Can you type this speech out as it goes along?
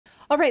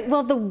All right.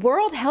 Well, the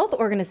World Health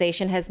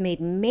Organization has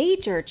made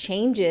major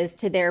changes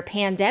to their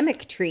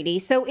pandemic treaty.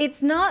 So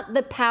it's not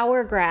the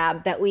power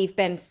grab that we've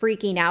been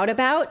freaking out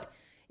about.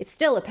 It's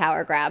still a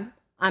power grab.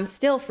 I'm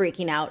still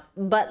freaking out,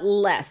 but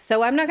less.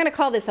 So I'm not going to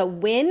call this a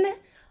win.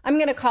 I'm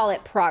going to call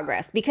it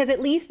progress, because at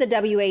least the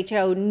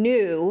WHO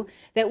knew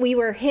that we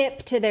were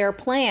hip to their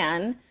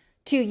plan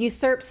to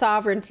usurp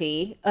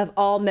sovereignty of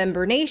all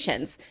member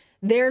nations.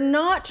 They're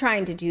not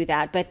trying to do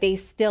that, but they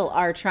still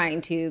are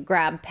trying to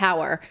grab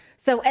power.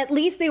 So at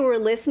least they were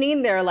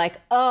listening. They're like,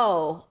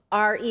 oh,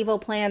 our evil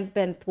plan's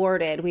been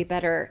thwarted. We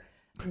better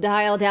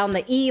dial down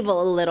the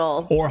evil a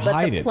little, or but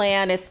hide the it.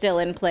 plan is still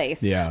in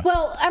place. Yeah.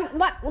 Well,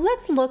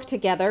 let's look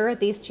together at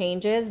these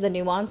changes, the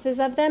nuances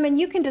of them, and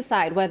you can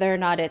decide whether or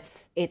not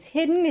it's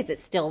hidden. Is it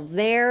still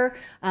there?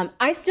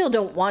 I still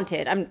don't want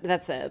it.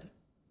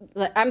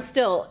 I'm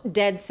still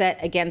dead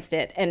set against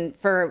it, and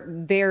for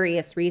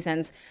various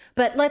reasons.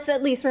 But let's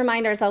at least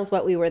remind ourselves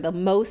what we were the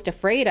most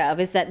afraid of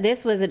is that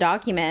this was a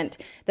document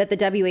that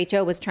the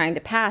WHO was trying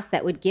to pass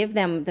that would give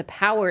them the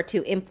power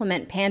to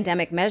implement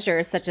pandemic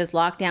measures such as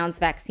lockdowns,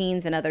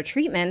 vaccines, and other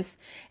treatments.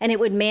 And it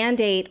would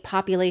mandate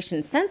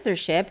population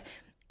censorship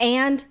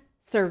and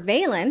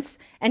surveillance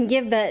and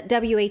give the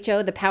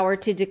WHO the power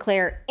to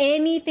declare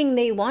anything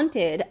they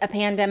wanted a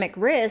pandemic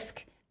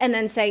risk, and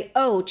then say,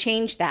 oh,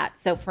 change that.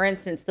 So for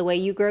instance, the way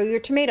you grow your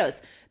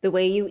tomatoes, the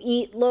way you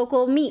eat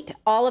local meat,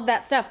 all of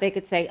that stuff, they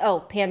could say, oh,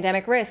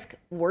 pandemic risk,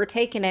 we're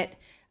taking it.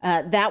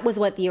 That was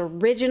what the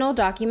original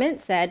document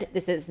said.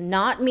 This is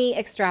not me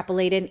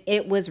extrapolated.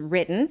 It was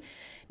written.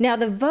 Now,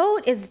 the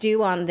vote is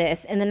due on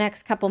this in the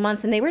next couple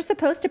months, and they were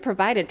supposed to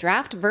provide a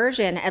draft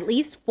version at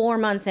least 4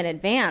 months in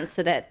advance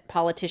so that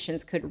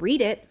politicians could read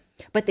it.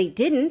 But they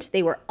didn't.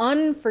 They were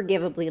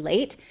unforgivably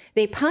late.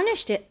 They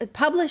published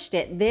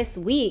it this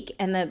week,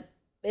 and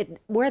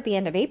we're at the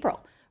end of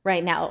April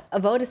right now. A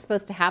vote is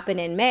supposed to happen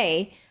in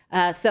May.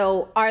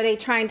 So are they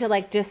trying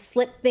to just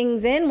slip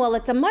things in? Well,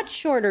 it's a much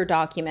shorter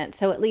document,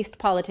 so at least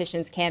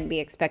politicians can be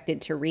expected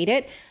to read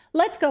it.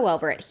 Let's go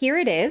over it. Here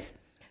it is.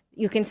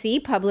 You can see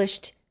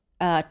published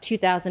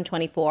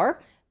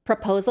 2024.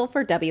 Proposal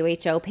for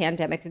WHO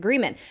pandemic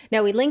agreement.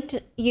 Now, we linked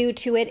you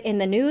to it in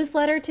the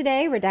newsletter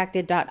today,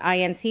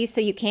 redacted.inc,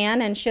 so you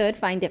can and should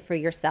find it for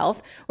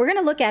yourself. We're going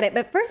to look at it,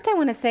 but first I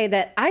want to say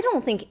that I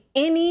don't think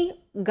any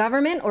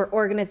government or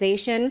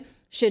organization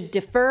should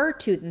defer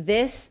to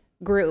this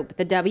group,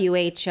 the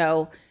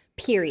WHO,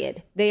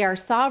 period. They are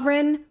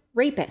sovereign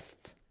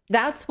rapists.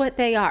 That's what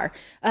they are.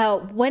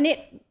 When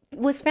it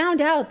was found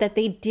out that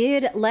they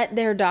did let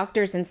their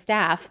doctors and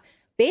staff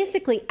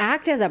basically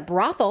act as a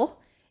brothel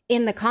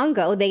in the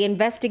Congo, they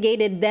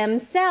investigated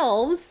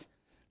themselves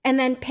and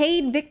then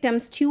paid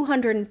victims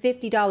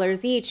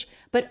 $250 each,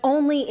 but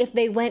only if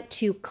they went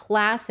to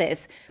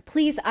classes.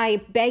 Please,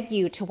 I beg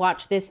you to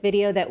watch this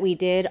video that we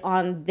did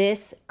on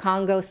this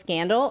Congo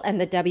scandal and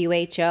the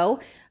WHO,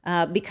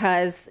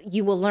 because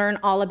you will learn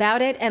all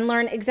about it and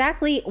learn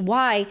exactly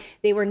why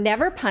they were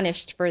never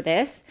punished for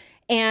this.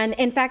 And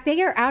in fact,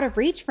 they are out of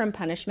reach from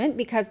punishment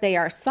because they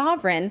are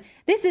sovereign.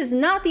 This is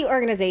not the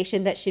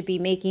organization that should be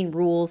making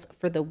rules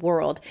for the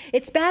world.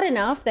 It's bad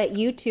enough that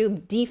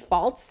YouTube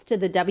defaults to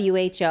the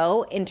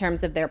WHO in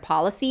terms of their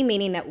policy,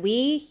 meaning that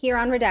we here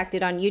on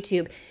Redacted on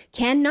YouTube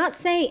cannot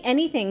say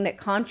anything that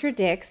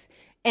contradicts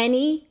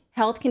any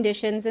health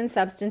conditions and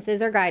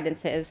substances or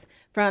guidances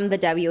from the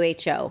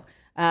WHO.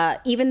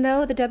 Even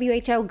though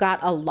the WHO got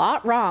a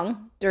lot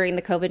wrong during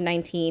the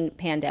COVID-19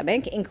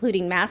 pandemic,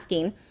 including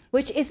masking,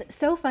 which is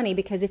so funny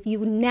because if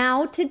you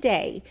now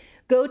today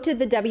go to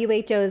the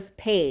WHO's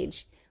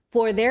page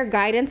for their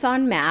guidance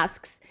on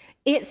masks,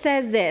 it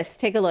says this,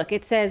 take a look.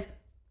 It says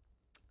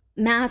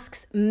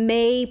masks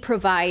may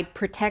provide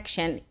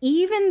protection,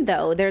 even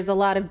though there's a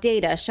lot of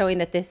data showing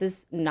that this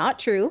is not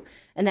true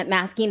and that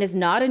masking is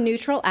not a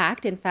neutral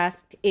act. In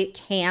fact, it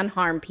can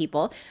harm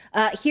people.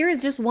 Here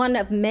is just one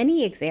of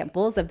many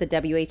examples of the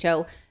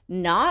WHO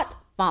not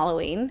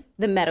following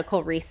the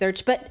medical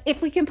research. But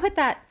if we can put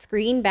that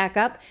screen back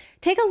up,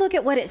 take a look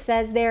at what it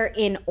says there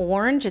in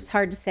orange. It's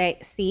hard to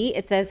see.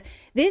 It says,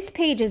 this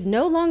page is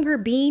no longer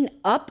being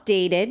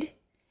updated.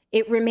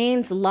 It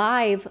remains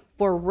live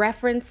for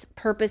reference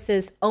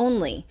purposes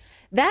only.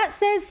 That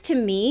says to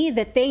me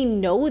that they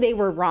know they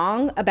were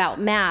wrong about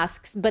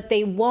masks, but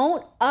they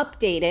won't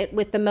update it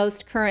with the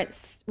most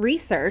current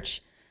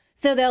research.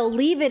 So they'll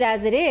leave it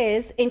as it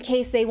is in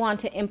case they want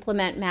to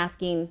implement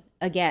masking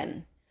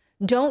again.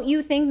 Don't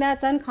you think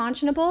that's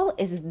unconscionable?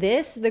 Is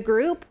this the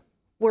group?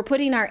 We're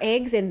putting our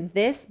eggs in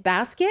this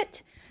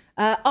basket?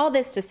 All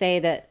this to say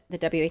that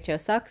the WHO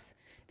sucks.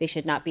 They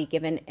should not be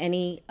given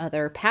any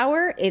other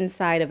power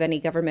inside of any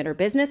government or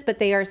business, but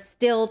they are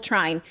still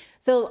trying.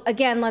 So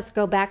again, let's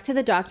go back to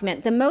the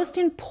document. The most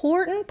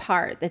important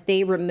part that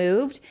they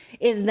removed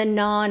is the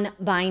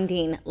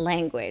non-binding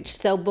language.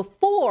 So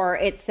before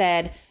it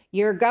said,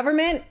 your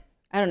government,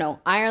 I don't know,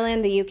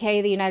 Ireland, the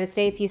UK, the United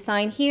States, you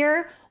sign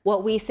here.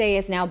 What we say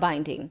is now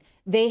binding.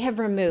 They have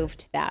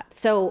removed that.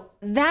 So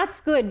that's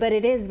good, but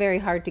it is very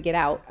hard to get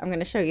out. I'm going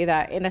to show you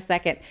that in a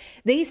second.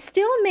 They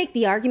still make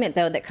the argument,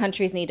 though, that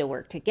countries need to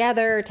work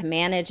together to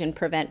manage and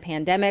prevent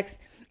pandemics.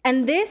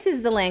 And this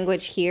is the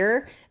language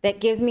here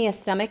that gives me a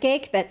stomach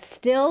ache that's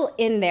still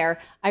in there.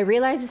 I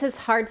realize this is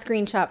hard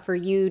screenshot for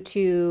you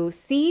to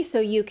see, so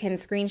you can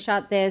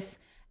screenshot this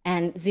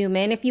and zoom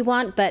in if you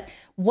want. But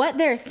what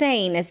they're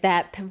saying is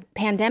that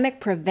pandemic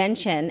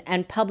prevention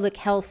and public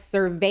health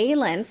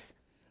surveillance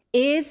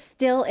is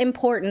still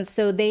important.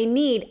 So they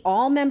need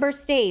all member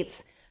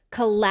states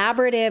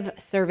collaborative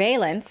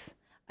surveillance.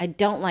 I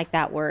don't like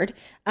that word.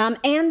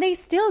 And they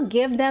still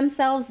give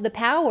themselves the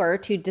power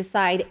to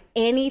decide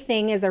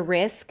anything is a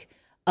risk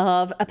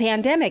of a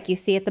pandemic. You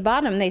see at the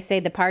bottom, they say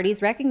the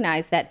parties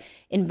recognize that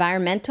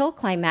environmental,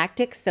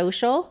 climatic,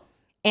 social,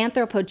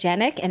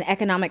 anthropogenic, and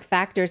economic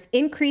factors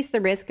increase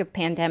the risk of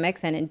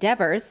pandemics and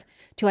endeavors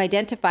to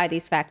identify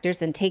these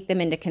factors and take them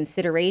into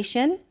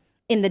consideration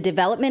in the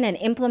development and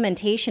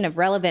implementation of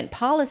relevant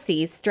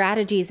policies,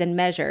 strategies, and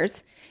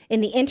measures in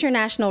the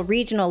international,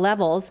 regional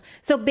levels.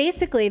 So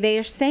basically, they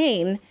are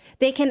saying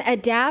they can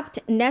adapt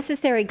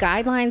necessary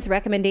guidelines,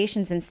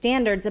 recommendations, and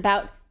standards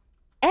about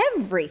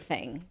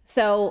everything.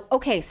 So,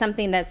 okay,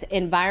 something that's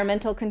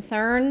environmental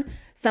concern,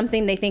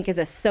 something they think is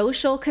a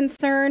social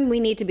concern, we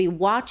need to be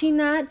watching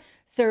that,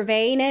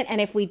 surveying it, and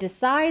if we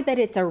decide that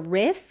it's a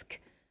risk,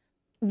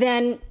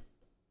 then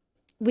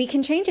we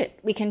can change it.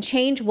 We can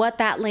change what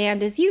that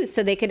land is used.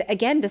 So they could,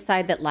 again,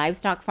 decide that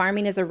livestock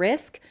farming is a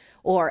risk,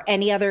 or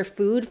any other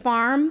food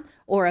farm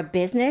or a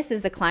business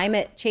is a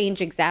climate change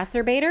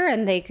exacerbator,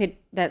 and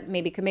that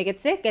maybe could make it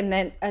sick. And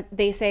then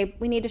they say,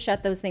 we need to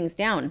shut those things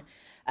down.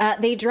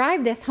 They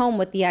drive this home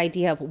with the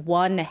idea of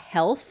One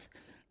Health.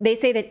 They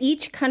say that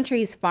each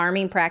country's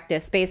farming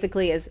practice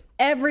basically is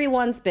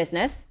everyone's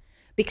business,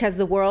 because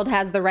the world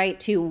has the right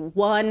to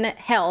One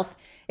Health.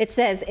 It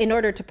says in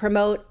order to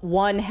promote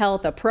One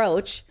Health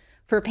approach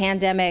for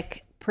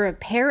pandemic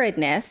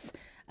preparedness,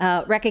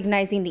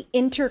 recognizing the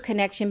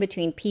interconnection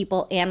between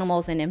people,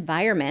 animals, and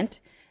environment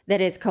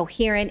that is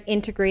coherent,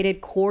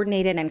 integrated,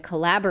 coordinated, and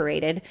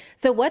collaborated.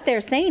 So what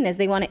they're saying is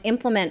they want to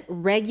implement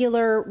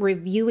regular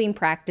reviewing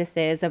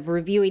practices of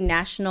reviewing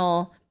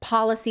national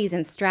policies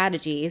and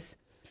strategies.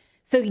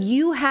 So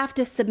you have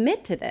to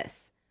submit to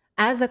this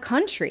as a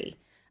country.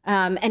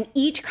 And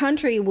each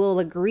country will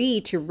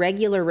agree to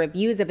regular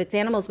reviews of its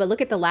animals. But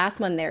look at the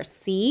last one there,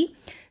 C,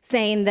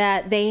 saying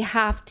that they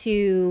have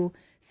to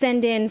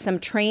send in some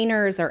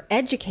trainers or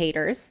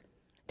educators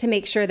to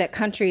make sure that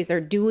countries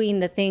are doing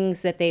the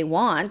things that they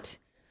want.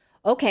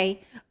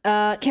 Okay,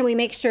 can we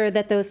make sure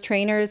that those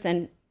trainers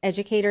and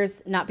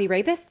educators not be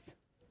rapists?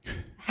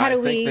 I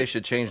think they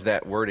should change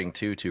that wording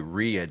too to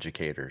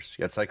re-educators.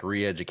 It's like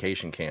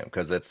re-education camp,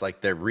 because it's like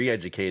they're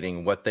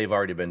re-educating what they've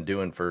already been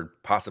doing for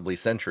possibly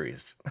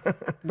centuries.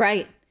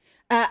 Right.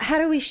 How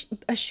do we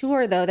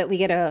assure, though, that we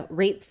get a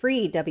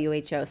rape-free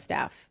WHO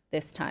staff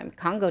this time?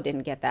 Congo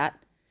didn't get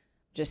that.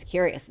 Just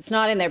curious. It's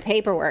not in their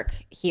paperwork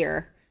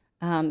here,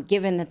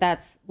 given that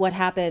that's what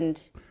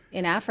happened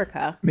in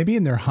Africa. Maybe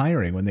in their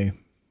hiring, when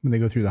they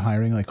go through the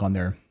hiring, like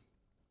on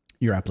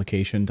your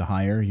application to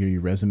hire,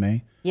 your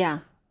resume. Yeah.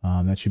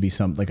 That should be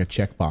like a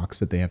checkbox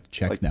that they have to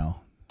check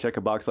now. Check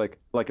a box like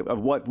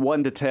what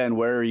 1 to 10,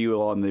 where are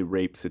you on the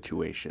rape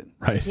situation?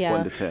 Right. Yeah.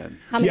 1 to 10.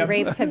 How many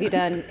rapes have you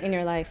done in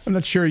your life? I'm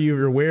not sure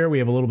you're aware. We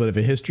have a little bit of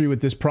a history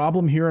with this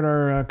problem here at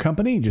our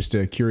company. Just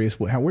curious,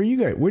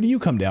 where do you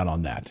come down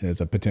on that as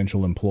a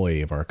potential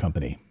employee of our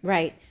company?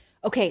 Right.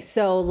 Okay.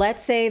 So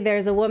let's say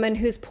there's a woman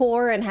who's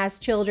poor and has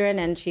children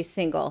and she's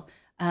single.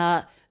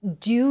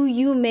 Do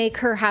you make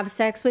her have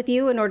sex with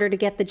you in order to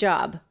get the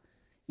job?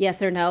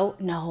 Yes or no?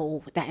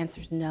 No. The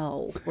answer's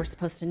no. We're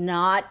supposed to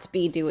not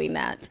be doing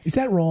that. Is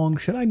that wrong?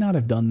 Should I not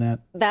have done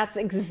that? That's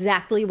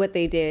exactly what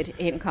they did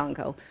in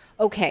Congo.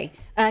 Okay.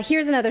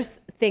 Here's another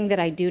thing that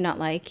I do not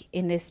like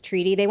in this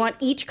treaty. They want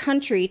each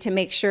country to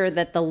make sure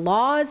that the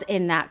laws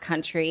in that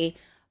country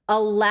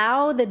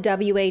allow the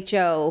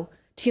WHO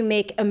to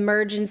make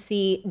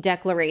emergency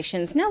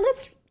declarations. Now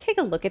let's take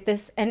a look at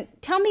this and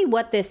tell me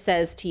what this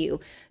says to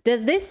you.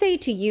 Does this say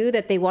to you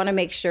that they want to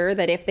make sure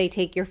that if they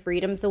take your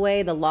freedoms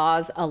away, the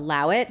laws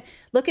allow it?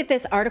 Look at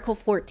this Article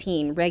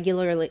 14,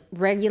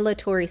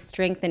 regulatory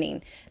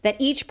strengthening, that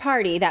each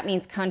party, that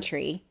means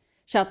country,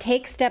 shall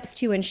take steps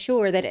to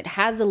ensure that it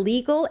has the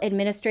legal,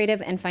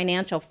 administrative, and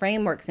financial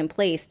frameworks in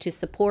place to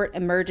support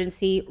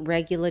emergency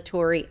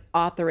regulatory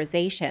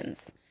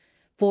authorizations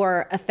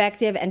for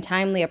effective and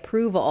timely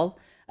approval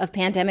of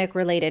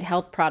pandemic-related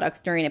health products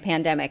during a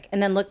pandemic.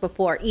 And then look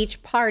before,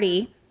 each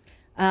party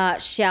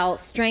shall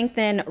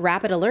strengthen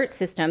rapid alert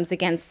systems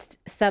against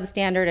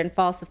substandard and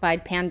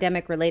falsified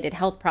pandemic-related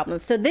health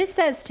problems. So this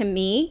says to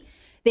me,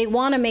 they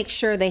want to make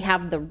sure they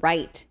have the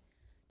right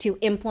to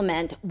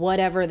implement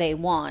whatever they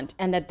want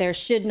and that there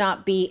should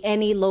not be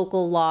any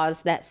local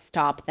laws that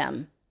stop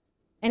them.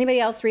 Anybody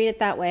else read it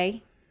that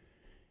way?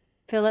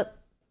 Philip?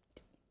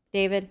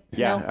 David?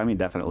 Yeah, No? I mean,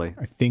 definitely.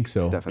 I think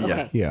so. Definitely.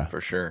 Okay. Yeah.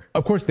 For sure.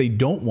 Of course, they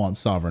don't want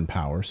sovereign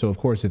power. So, of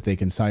course, if they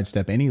can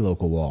sidestep any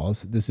local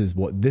laws, this is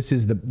what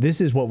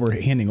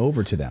we're handing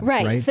over to them.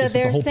 Right. So This is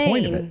they're the whole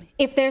point of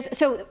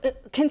saying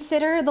it.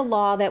 consider the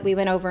law that we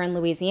went over in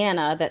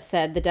Louisiana that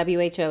said the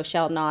WHO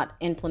shall not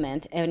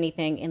implement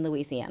anything in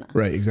Louisiana.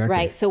 Right. Exactly.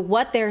 Right. So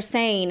what they're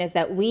saying is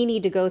that we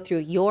need to go through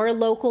your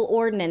local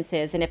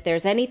ordinances. And if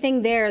there's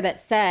anything there that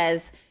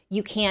says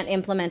you can't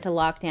implement a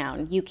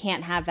lockdown, you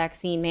can't have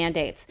vaccine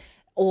mandates,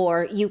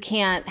 or you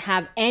can't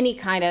have any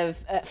kind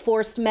of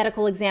forced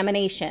medical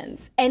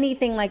examinations,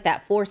 anything like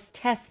that, forced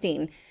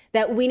testing,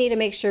 that we need to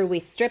make sure we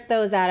strip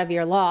those out of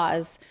your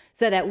laws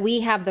so that we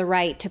have the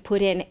right to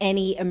put in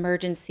any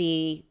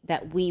emergency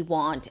that we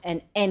want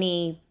and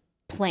any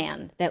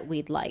plan that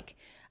we'd like.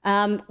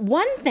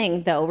 One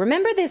thing, though,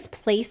 remember this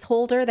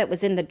placeholder that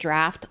was in the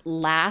draft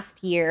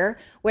last year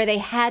where they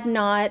had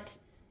not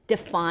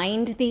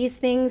defined these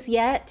things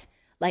yet,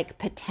 like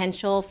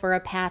potential for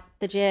a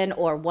pathogen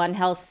or One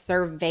Health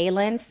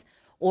surveillance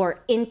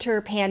or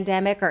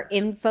interpandemic or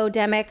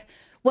infodemic?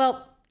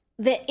 Well,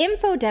 the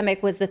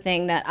infodemic was the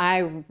thing that I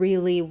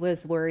really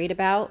was worried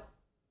about.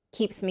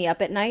 Keeps me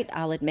up at night,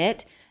 I'll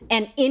admit,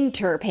 and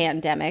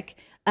interpandemic.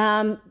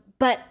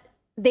 But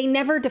they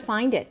never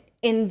defined it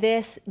in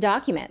this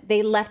document.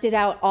 They left it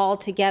out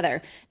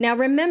altogether. Now,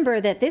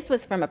 remember that this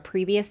was from a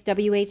previous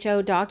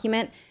WHO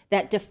document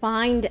that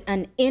defined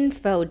an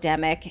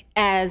infodemic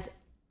as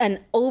an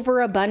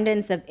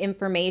overabundance of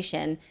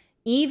information,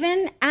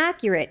 even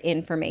accurate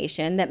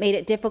information, that made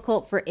it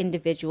difficult for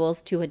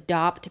individuals to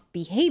adopt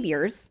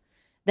behaviors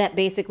that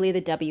basically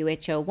the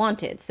WHO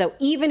wanted. So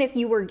even if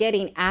you were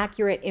getting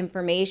accurate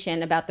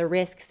information about the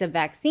risks of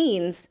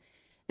vaccines,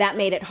 that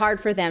made it hard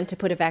for them to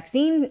put a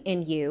vaccine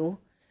in you.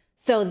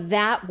 So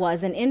that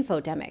was an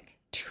infodemic,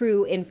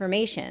 true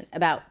information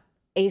about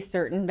a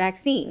certain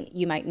vaccine.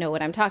 You might know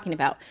what I'm talking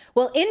about.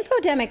 Well,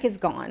 infodemic is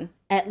gone,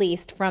 at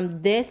least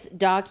from this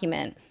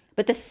document,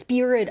 but the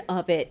spirit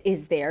of it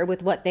is there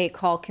with what they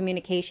call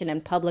communication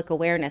and public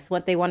awareness.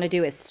 What they want to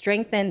do is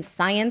strengthen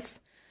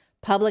science,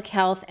 public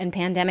health, and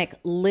pandemic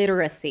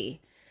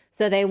literacy.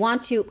 So they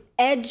want to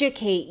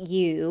educate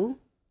you.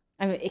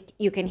 I mean,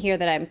 you can hear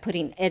that I'm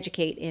putting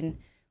educate in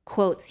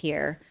quotes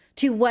here,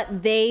 to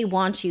what they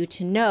want you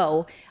to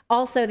know.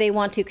 Also, they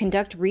want to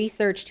conduct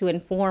research to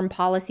inform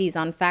policies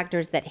on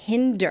factors that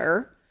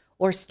hinder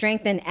or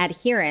strengthen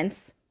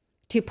adherence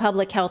to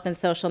public health and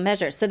social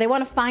measures. So they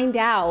want to find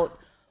out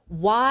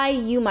why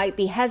you might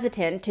be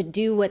hesitant to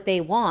do what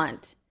they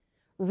want.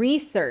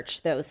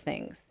 Research those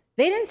things.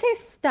 They didn't say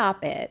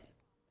stop it,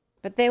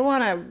 but they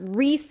want to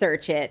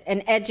research it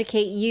and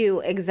educate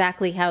you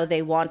exactly how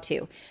they want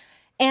to.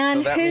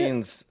 And so that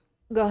means...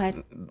 Go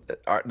ahead.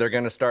 They're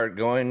going to start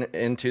going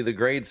into the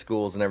grade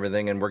schools and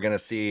everything, and we're going to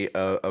see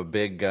a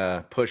big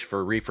push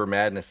for reefer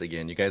madness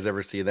again. You guys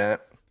ever see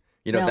that?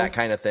 You know, No. that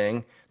kind of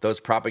thing. Those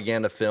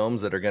propaganda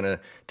films that are going to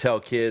tell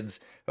kids,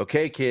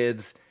 okay,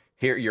 kids,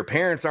 here, your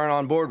parents aren't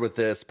on board with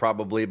this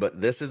probably, but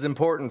this is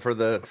important for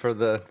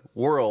the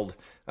world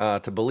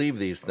to believe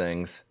these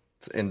things.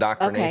 It's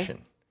indoctrination.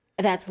 Okay.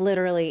 That's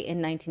literally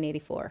in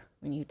 1984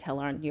 when you tell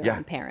on your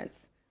own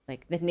parents.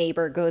 Like the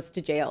neighbor goes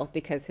to jail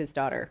because his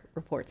daughter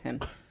reports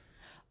him.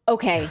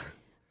 Okay.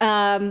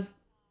 And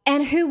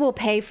who will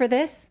pay for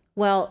this?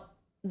 Well,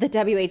 the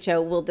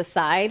WHO will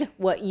decide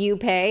what you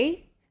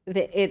pay.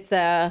 It's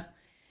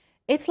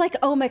like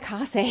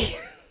omakase.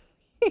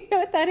 You know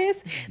what that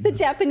is? The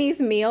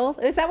Japanese meal.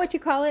 Is that what you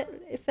call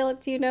it,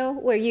 Philip? Do you know?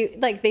 Where you,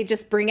 like, they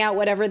just bring out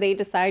whatever they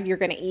decide you're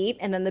going to eat,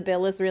 and then the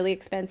bill is really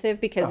expensive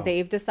because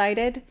they've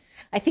decided.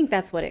 I think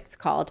that's what it's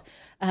called.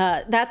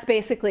 That's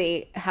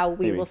basically how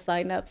we will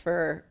sign up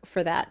for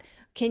that.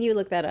 Can you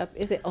look that up?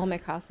 Is it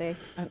omakase?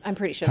 I'm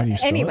pretty sure. How do you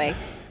spell anyway,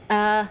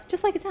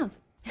 just like it sounds.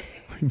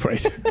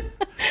 Right.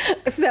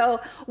 So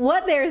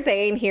what they're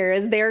saying here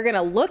is they're going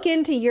to look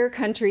into your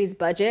country's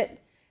budget,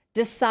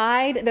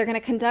 decide, they're going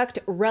to conduct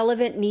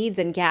relevant needs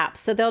and gaps.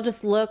 So they'll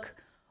just look,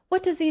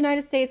 what does the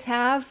United States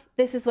have?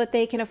 This is what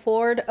they can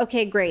afford.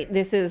 Okay, great.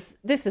 This is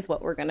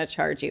what we're going to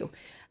charge you.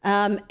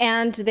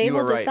 And they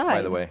will decide. Right,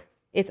 by the way.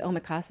 It's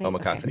omakase.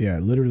 Omakase. Okay. Yeah,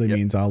 it literally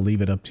means I'll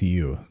leave it up to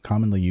you.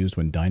 Commonly used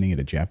when dining at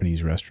a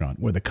Japanese restaurant,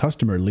 where the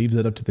customer leaves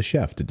it up to the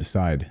chef to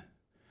decide.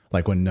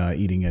 Like when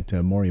eating at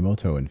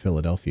Morimoto in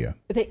Philadelphia.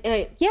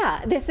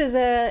 This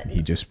is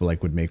He just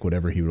would make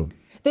whatever he would.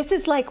 This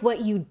is like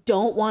what you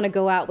don't want to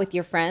go out with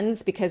your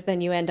friends because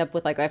then you end up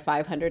with like a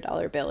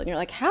 $500 bill and you're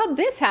like, how'd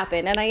this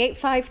happen? And I ate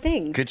 5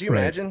 things. Could you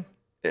imagine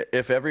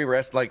if every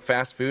like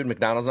fast food,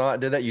 McDonald's and all that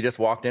did that? You just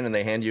walked in and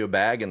they hand you a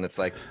bag and it's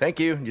like, thank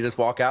you. You just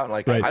walk out and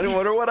like, I don't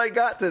wonder what I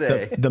got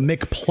today. The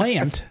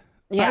McPlant.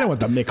 Yeah. I don't want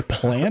the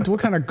McPlant. What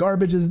kind of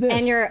garbage is this?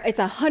 And it's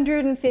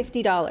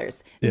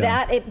 $150.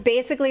 Yeah.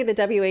 Basically the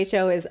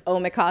WHO is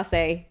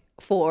omakase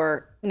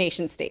for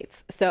nation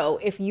states. So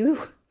if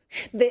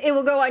it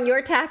will go on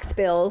your tax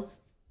bill.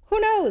 Who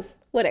knows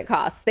what it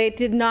costs? They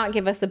did not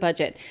give us a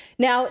budget.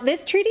 Now,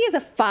 this treaty is a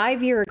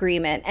 5-year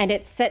agreement and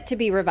it's set to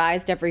be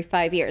revised every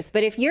 5 years.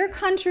 But if your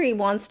country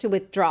wants to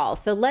withdraw,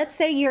 so let's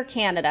say you're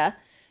Canada,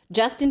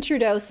 Justin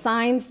Trudeau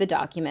signs the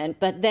document,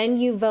 but then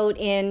you vote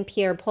in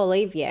Pierre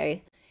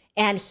Poilievre,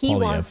 and he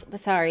wants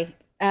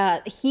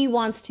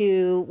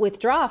to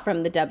withdraw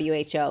from the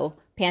WHO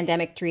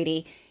pandemic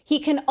treaty. He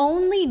can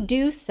only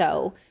do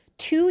so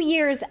 2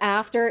 years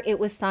after it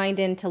was signed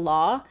into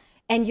law,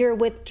 and your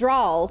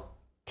withdrawal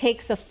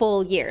takes a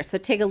full year. So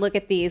take a look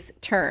at these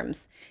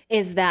terms,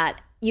 is that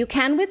you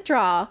can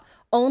withdraw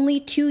only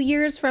 2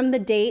 years from the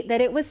date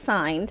that it was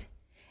signed,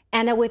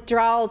 and a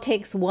withdrawal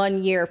takes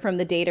 1 year from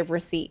the date of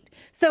receipt.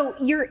 So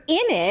you're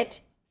in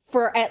it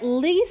for at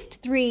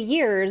least 3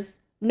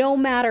 years, no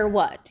matter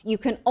what. You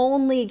can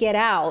only get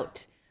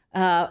out.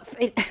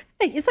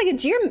 It's like a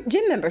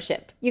gym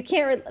membership. You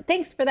can't.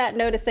 Thanks for that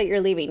notice that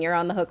you're leaving. You're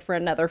on the hook for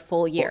another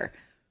full year.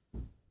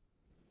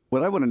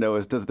 What I want to know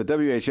is, does the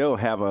WHO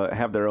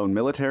have their own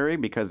military?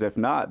 Because if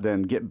not,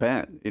 then get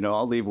bent.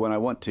 I'll leave when I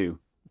want to.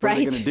 What are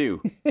they going to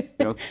do?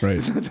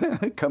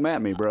 Right. Come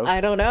at me, bro. I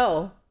don't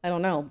know.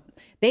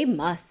 They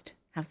must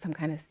have some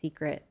kind of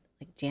secret,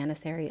 like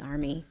Janissary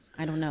army.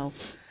 I don't know.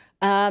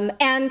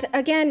 And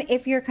again,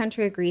 if your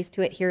country agrees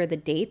to it, here are the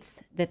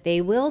dates that they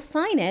will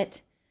sign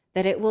it,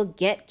 that it will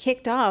get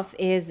kicked off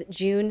is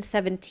June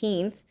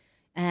 17th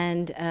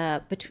and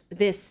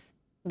this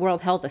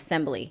World Health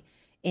Assembly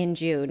in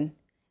June.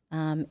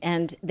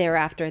 And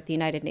thereafter at the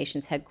United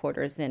Nations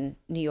headquarters in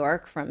New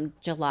York from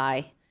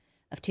July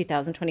of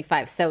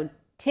 2025. So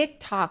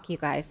tick-tock, you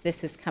guys,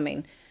 this is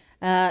coming.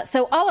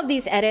 So all of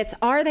these edits,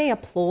 are they a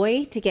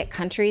ploy to get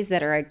countries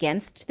that are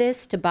against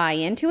this to buy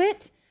into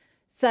it?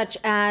 Such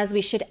as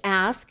we should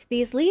ask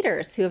these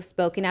leaders who have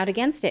spoken out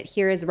against it.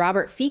 Here is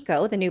Robert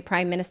Fico, the new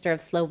Prime Minister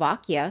of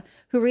Slovakia,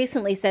 who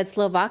recently said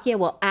Slovakia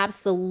will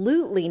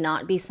absolutely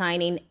not be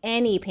signing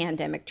any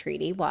pandemic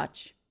treaty.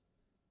 Watch.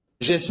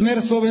 Že smer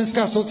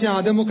Slovenská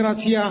sociálna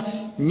demokracia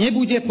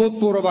nebude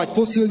podporovať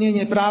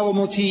posilnenie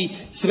právomocí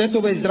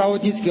Svetovej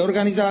zdravotníckej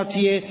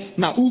organizácie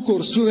na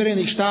úkor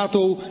suverénnych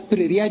štátov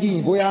pri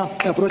riadení boja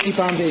proti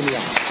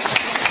pandémiám.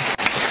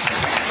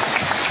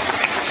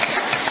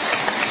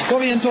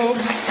 Poviem to,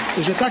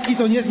 že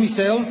takýto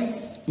nezmysel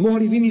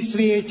mohli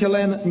vymyslieť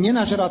len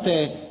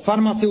nenažraté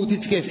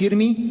farmaceutické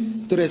firmy,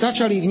 ktoré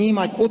začali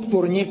vnímať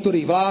odpor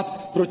niektorých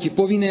vlád proti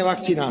povinnej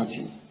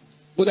vakcinácii.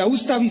 Podľa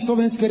ústavy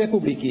Slovenskej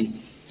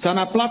republiky sa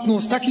na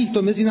platnosť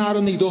takýchto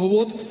medzinárodných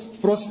dohôd v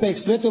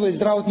prospech Svetovej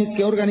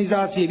zdravotníckej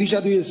organizácie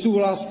vyžaduje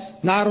súhlas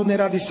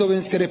Národnej rady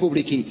Slovenskej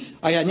republiky.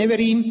 A ja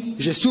neverím,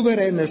 že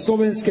suverénne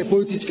slovenské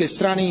politické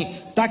strany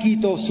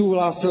takýto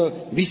súhlas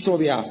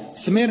vyslovia.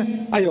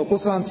 Smer a jeho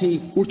poslanci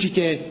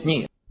určite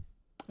nie.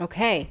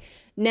 Okay.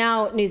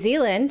 Now, New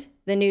Zealand,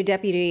 the new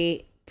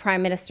Deputy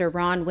Prime Minister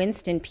Ron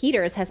Winston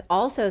Peters has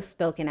also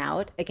spoken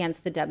out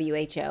against the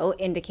WHO,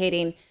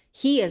 indicating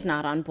he is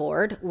not on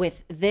board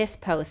with this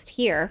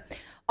post here.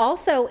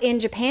 Also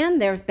in Japan,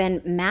 there have been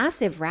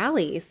massive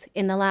rallies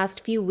in the last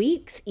few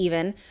weeks,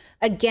 even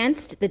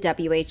against the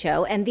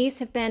WHO, and these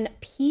have been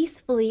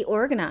peacefully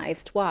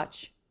organized.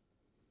 Watch.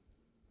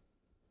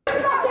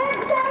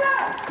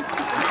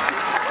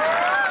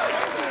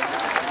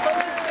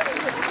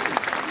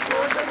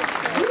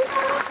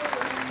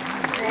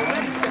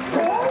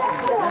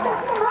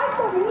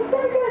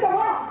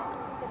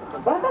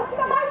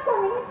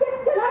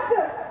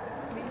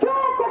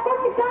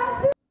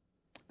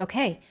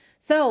 Okay.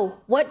 So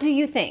what do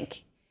you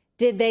think?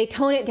 Did they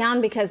tone it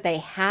down because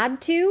they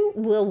had to?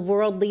 Will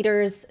world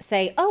leaders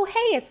say, oh,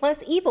 hey, it's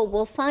less evil,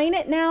 we'll sign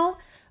it now?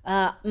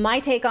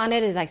 My take on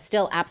it is I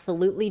still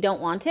absolutely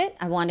don't want it.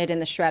 I want it in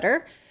the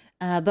shredder.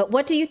 But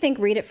what do you think?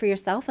 Read it for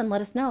yourself and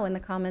let us know in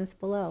the comments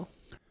below.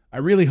 I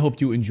really hope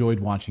you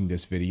enjoyed watching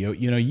this video.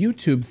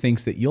 YouTube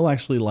thinks that you'll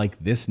actually like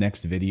this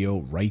next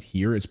video right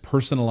here. It's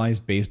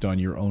personalized based on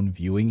your own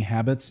viewing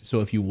habits.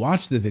 So if you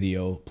watch the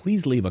video,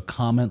 please leave a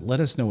comment.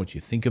 Let us know what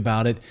you think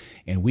about it.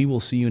 And we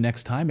will see you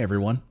next time,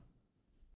 everyone.